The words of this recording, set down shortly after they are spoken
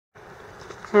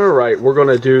Alright, we're going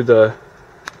to do the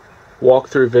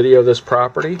walkthrough video of this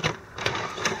property.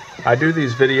 I do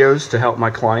these videos to help my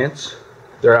clients.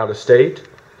 They're out of state.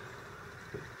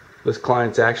 This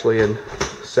client's actually in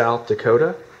South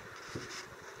Dakota.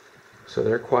 So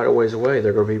they're quite a ways away.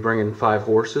 They're going to be bringing 5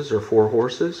 horses or 4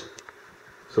 horses.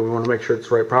 So we want to make sure it's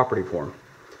the right property for them.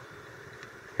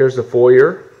 Here's the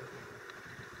foyer.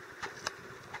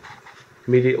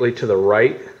 Immediately to the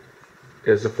right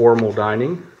is the formal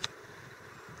dining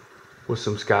with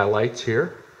some skylights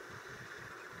here.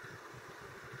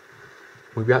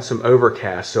 We've got some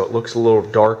overcast, so it looks a little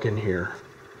dark in here,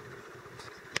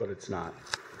 but it's not.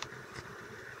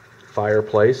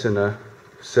 Fireplace in a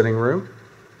sitting room.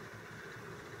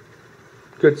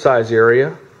 Good size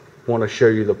area. Want to show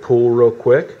you the pool real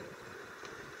quick.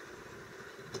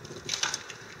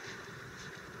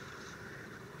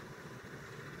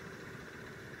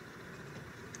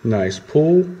 Nice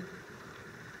pool.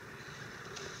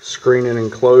 Screen and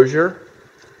enclosure.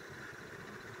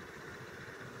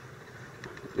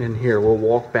 In here, we'll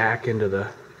walk back into the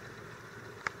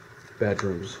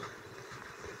bedrooms.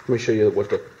 Let me show you what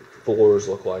the floors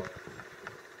look like.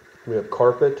 We have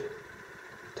carpet,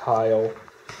 tile,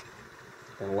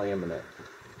 and laminate.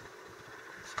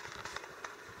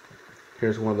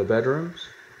 Here's one of the bedrooms.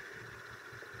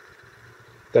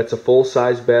 That's a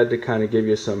full-size bed to kind of give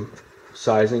you some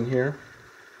sizing here.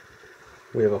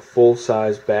 We have a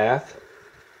full-size bath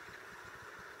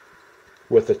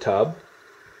with a tub.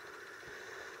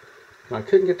 Now, I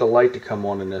couldn't get the light to come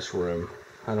on in this room.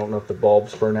 I don't know if the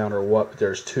bulbs burn out or what, but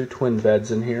there's 2 twin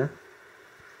beds in here.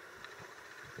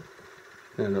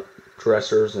 And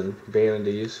dressers and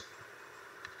vanities.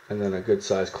 And then a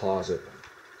good-sized closet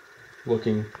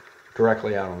looking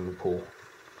directly out on the pool.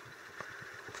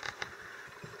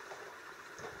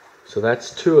 So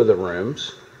that's 2 of the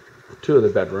rooms, 2 of the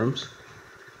bedrooms.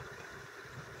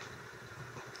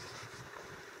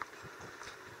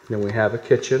 Then we have a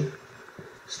kitchen,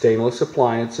 stainless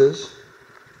appliances.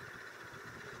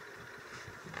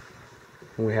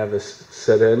 And we have this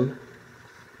sit-in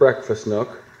breakfast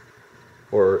nook,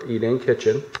 or eat-in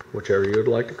kitchen, whichever you would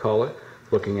like to call it,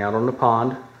 looking out on the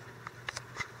pond.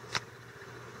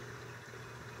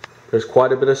 There's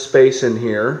quite a bit of space in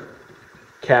here.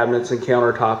 Cabinets and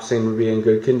countertops seem to be in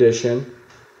good condition.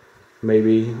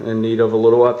 Maybe in need of a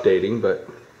little updating, but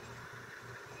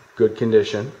good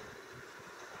condition.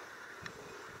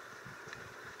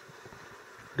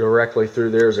 Directly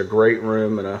through there is a great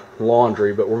room and a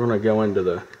laundry, but we're going to go into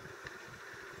the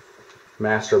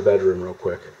master bedroom real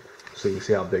quick so you can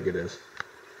see how big it is.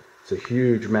 It's a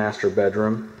huge master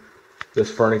bedroom. This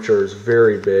furniture is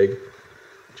very big.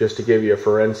 Just to give you a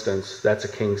for instance, that's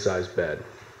a king-size bed.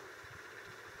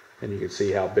 And you can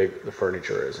see how big the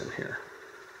furniture is in here.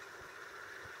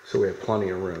 So we have plenty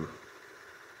of room.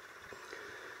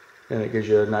 And it gives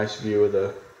you a nice view of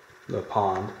the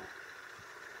pond.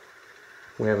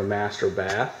 We have a master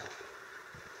bath,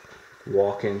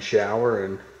 walk-in shower,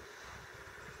 and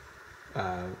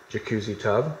jacuzzi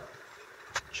tub.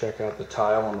 Check out the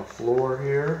tile on the floor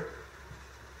here.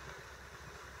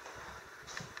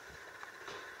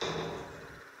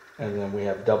 And then we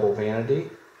have double vanity.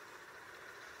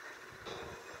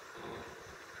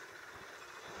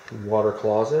 Water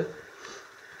closet.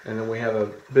 And then we have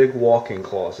a big walk-in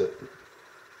closet.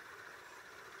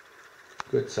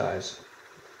 Good size.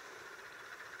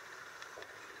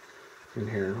 In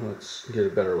here, let's get a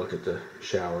better look at the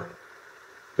shower.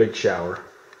 Big shower.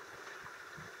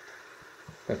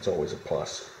 That's always a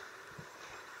plus.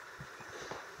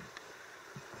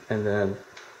 And then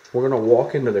we're going to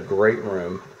walk into the great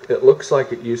room. It looks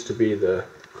like it used to be the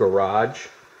garage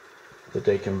that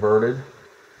they converted.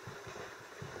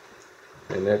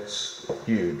 And it's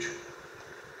huge.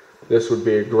 This would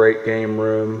be a great game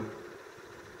room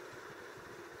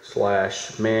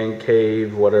 / man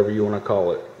cave, whatever you want to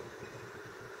call it.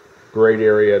 Great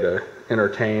area to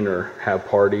entertain or have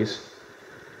parties.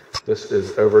 This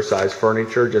is oversized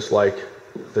furniture, just like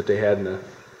that they had in the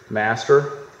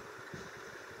master.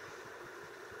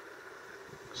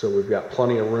 So we've got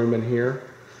plenty of room in here.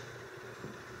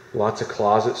 Lots of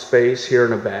closet space here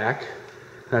in the back.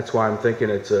 That's why I'm thinking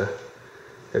it's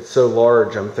so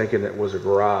large, I'm thinking it was a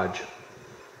garage.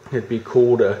 It'd be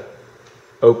cool to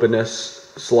open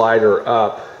this slider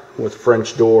up with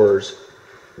French doors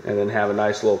and then have a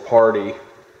nice little party,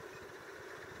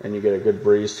 and you get a good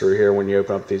breeze through here when you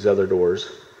open up these other doors.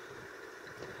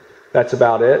 That's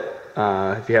about it.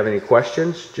 If you have any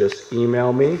questions, just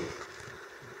email me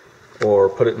or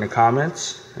put it in the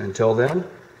comments. Until then,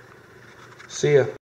 see ya.